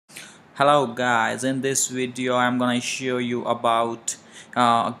Hello guys, in this video I'm gonna show you about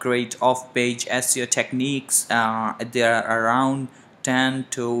great off-page SEO techniques. There are around 10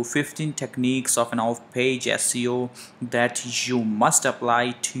 to 15 techniques of an off-page SEO that you must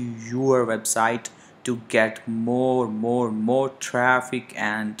apply to your website to get more traffic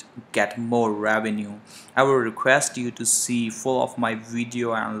and get more revenue. I will request you to see full of my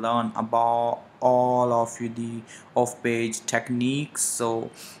video and learn about all of the off-page techniques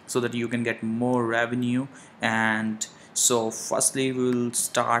so that you can get more revenue. And so firstly we will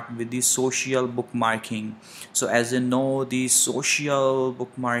start with the social bookmarking. So as you know, the social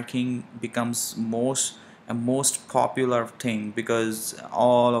bookmarking becomes most popular thing because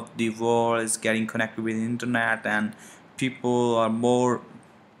all of the world is getting connected with the internet and people are more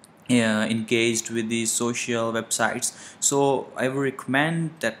engaged with the social websites. So I would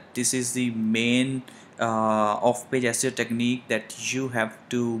recommend that this is the main off-page SEO technique, that you have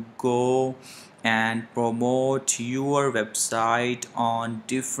to go and promote your website on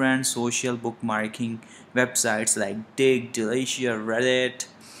different social bookmarking websites like Dig, Delicious, Reddit.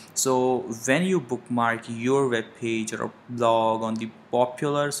 So when you bookmark your web page or blog on the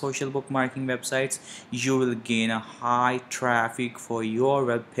popular social bookmarking websites, you will gain a high traffic for your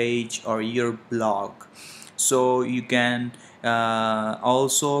web page or your blog. So you can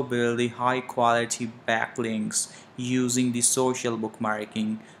also build the high quality backlinks using the social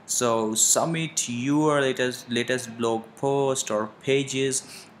bookmarking. So submit your latest blog post or pages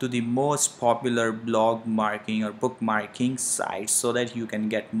to the most popular blog marking or bookmarking sites so that you can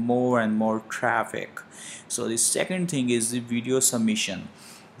get more and more traffic. So the second thing is the video submission.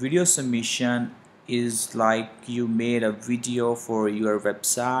 Video submission is like you made a video for your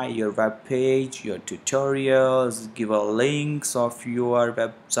website, your web page, your tutorials, give a links of your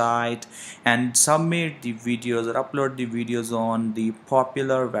website and submit the videos or upload the videos on the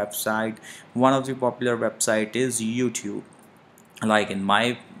popular website. One of the popular website is YouTube. Like in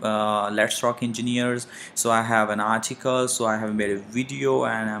my Let's Talk Engineers, so I have an article, so I have made a video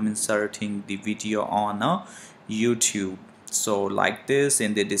and I'm inserting the video on a YouTube. So like this,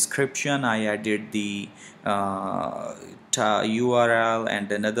 in the description I added the URL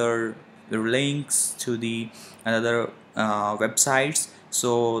and another links to the another websites,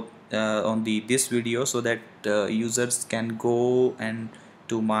 so on the this video, so that users can go and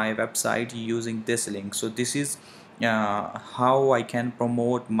to my website using this link. So this is how I can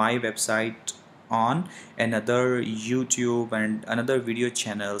promote my website on another YouTube and another video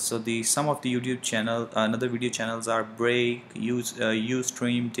channel. So the some of the YouTube channel, another video channels are Break,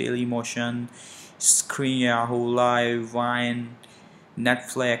 Ustream, Dailymotion, Screen, Yahoo Live, Vine,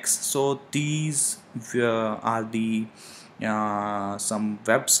 Netflix. So these are the some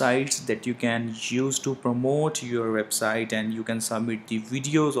websites that you can use to promote your website, and you can submit the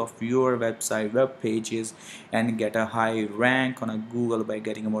videos of your website web pages and get a high rank on a Google by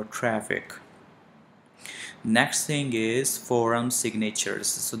getting more traffic. Next thing is forum signatures.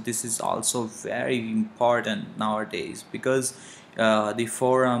 So this is also very important nowadays because the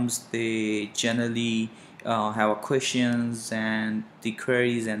forums, they generally have questions and the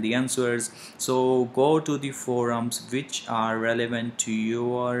queries and the answers. So go to the forums which are relevant to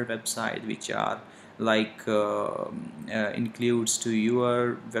your website, which are like includes to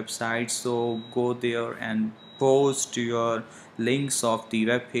your website. So go there and post your links of the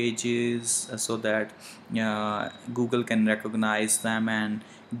web pages so that Google can recognize them and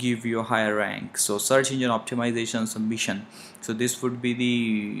give you a higher rank. So search engine optimization submission, so this would be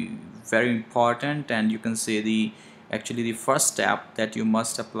the very important, and you can say the actually the first step that you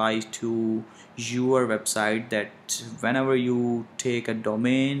must apply to your website, that whenever you take a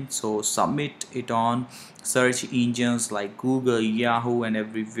domain, so submit it on search engines like Google, Yahoo and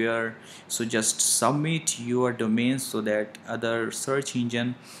everywhere. So just submit your domain so that other search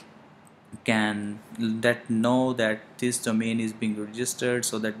engine can know that this domain is being registered,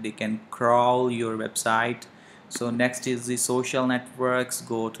 so that they can crawl your website. So next is the social networks.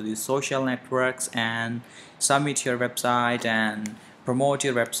 Go to the social networks and submit your website and promote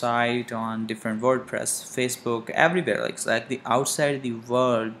your website on different WordPress, Facebook, everywhere. Like the outside the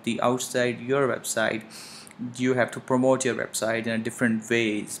world, the outside your website, you have to promote your website in different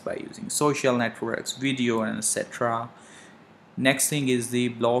ways by using social networks, video and etc. Next thing is the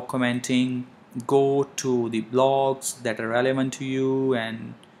blog commenting. Go to the blogs that are relevant to you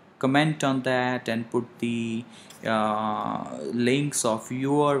and comment on that and put the links of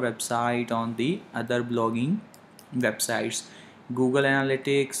your website on the other blogging websites. Google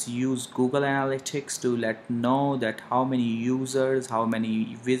Analytics, use Google Analytics to let know that how many users, how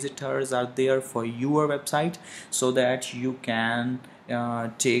many visitors are there for your website, so that you can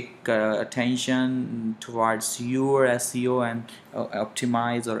take attention towards your SEO and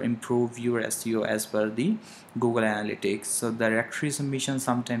optimize or improve your SEO as per the Google Analytics. So the directory submission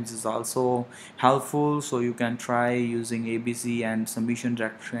sometimes is also helpful, so you can try using ABC and submission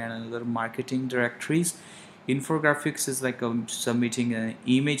directory and other marketing directories. Infographics is like submitting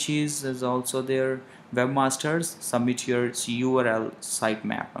images is also there. Webmasters, submit your URL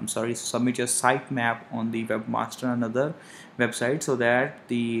sitemap. I'm sorry, submit your sitemap on the webmaster and other website, so that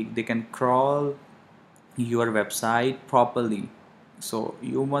they can crawl your website properly. So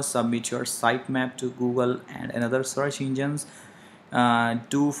you must submit your sitemap to Google and another search engines.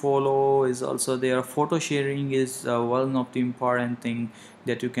 Do follow is also there. Photo sharing is one of the important thing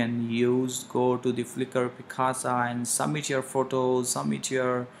that you can use. Go to the Flickr, Picasa and submit your photos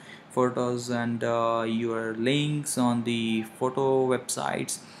and your links on the photo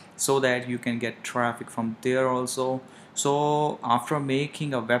websites, so that you can get traffic from there also. So after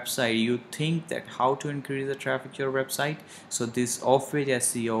making a website, you think that how to increase the traffic to your website. So this OffPage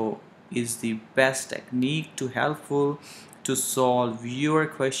SEO is the best technique to helpful to solve your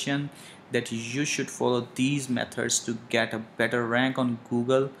question, that you should follow these methods to get a better rank on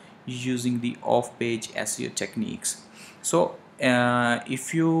Google using the off-page SEO techniques. So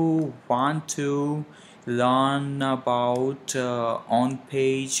if you want to learn about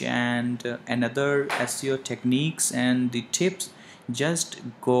on-page and another SEO techniques and the tips, just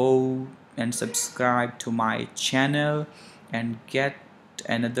go and subscribe to my channel and get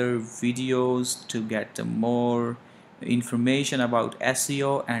another videos to get more information about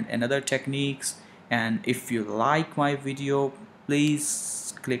SEO and another techniques. And if you like my video,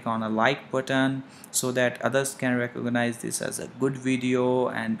 please click on a like button, so that others can recognize this as a good video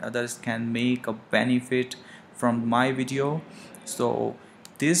and others can make a benefit from my video. So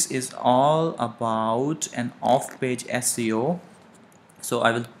this is all about an off-page SEO. So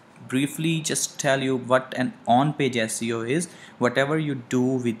I will briefly just tell you what an on-page SEO is. Whatever you do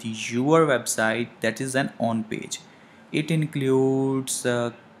with your website, that is an on-page. It includes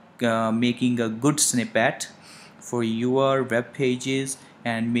making a good snippet for your web pages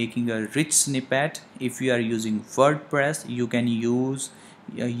and making a rich snippet. If you are using WordPress, you can use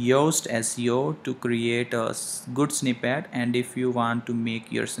Yoast SEO to create a good snippet, and if you want to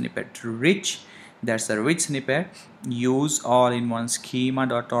make your snippet rich, that's a rich snippet, use all-in-one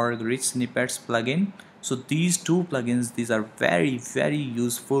schema.org rich snippets plugin. So these two plugins, these are very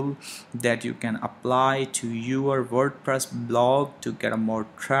useful, that you can apply to your WordPress blog to get a more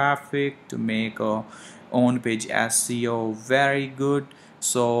traffic, to make a on-page SEO very good.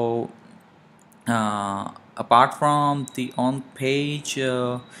 So apart from the on-page,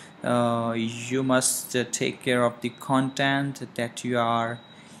 you must take care of the content that you are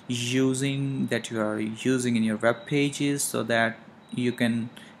using in your web pages, so that you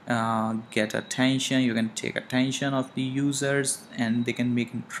can get attention, you can take attention of the users and they can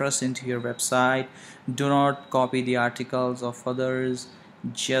make interest into your website. Do not copy the articles of others,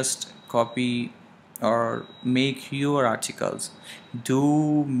 just copy or make your articles.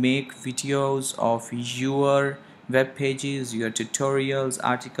 Do make videos of your web pages, your tutorials,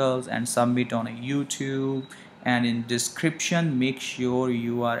 articles, and submit on a YouTube. And in description, make sure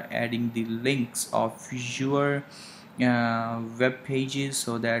you are adding the links of your web pages,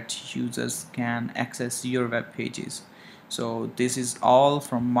 so that users can access your web pages. So this is all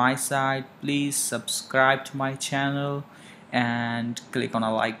from my side. Please subscribe to my channel and click on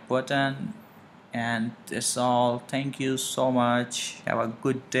a like button, and that's all. Thank you so much. Have a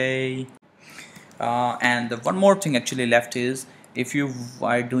good day. And the one more thing actually left is, if you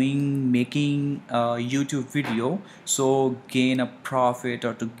are making a YouTube video, so gain a profit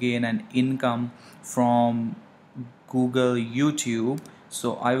or to gain an income from Google YouTube,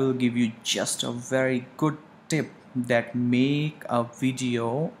 so I will give you just a very good tip, that make a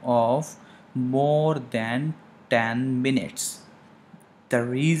video of more than 10 minutes. The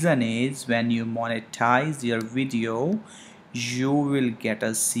reason is, when you monetize your video, you will get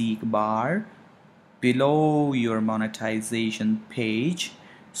a seek bar below your monetization page,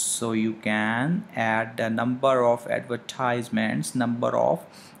 so you can add the number of advertisements, number of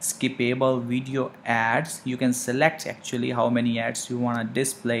skippable video ads. You can select actually how many ads you want to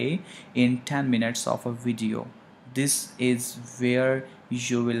display in 10 minutes of a video. This is where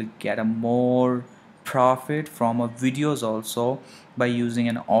you will get a more profit from a videos also, by using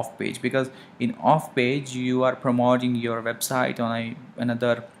an off page, because in off page you are promoting your website on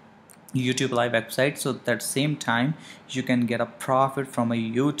another YouTube live website. So at that same time you can get a profit from a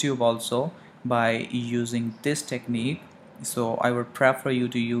YouTube also by using this technique. So I would prefer you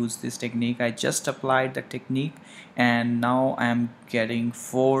to use this technique. I just applied the technique and now I'm getting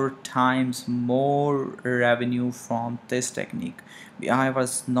 4 times more revenue from this technique. I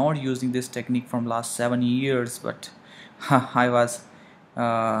was not using this technique from last 7 years, but I was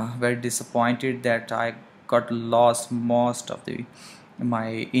very disappointed that I got lost most of the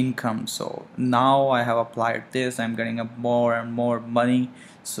my income. So now I have applied this, I'm getting a more and more money.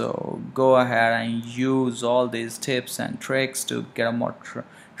 So go ahead and use all these tips and tricks to get a more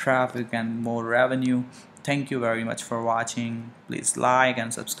traffic and more revenue. Thank you very much for watching. Please like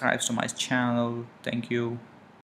and subscribe to my channel. Thank you.